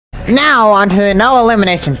Now, onto the no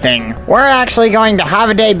elimination thing. We're actually going to have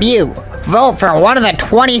a debut. Vote for one of the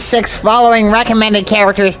 26 following recommended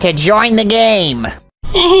characters to join the game.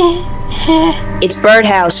 It's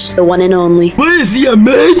Birdhouse, the one and only. What is he, a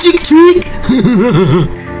magic trick?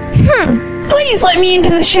 Please let me into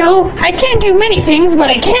the show. I can't do many things, but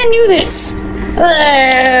I can do this.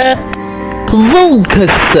 Vote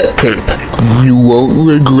cassette tape. You won't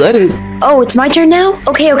regret it. Oh, it's my turn now?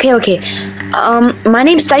 Okay. My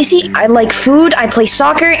name's Dicey. I like food, I play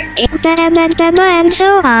soccer, and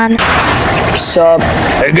so on. Sup?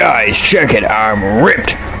 Hey guys, check it, I'm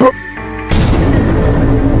ripped.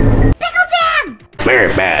 Pickle Jam!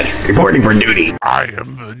 Very bad. Reporting for duty. I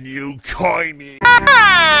am the new coiny.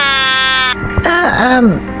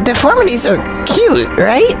 Deformities are cute,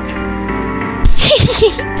 right?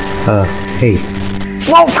 Hey.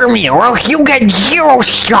 Vote for me or else you get 0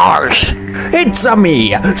 stars! It's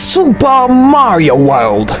me, Super Mario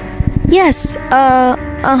World. Yes,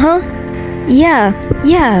 Yeah.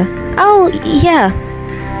 Oh, yeah.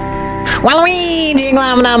 Waluigi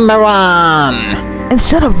Glove number 1!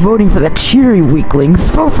 Instead of voting for the cheery weaklings,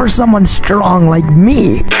 vote for someone strong like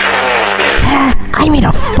me. I made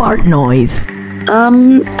a fart noise.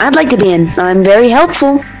 I'd like to be in. I'm very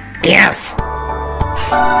helpful. Yes!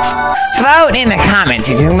 Vote in the comments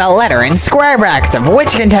using the letter and square brackets of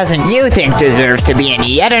which contestant you think deserves to be in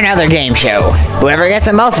yet another game show. Whoever gets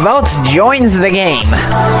the most votes joins the game.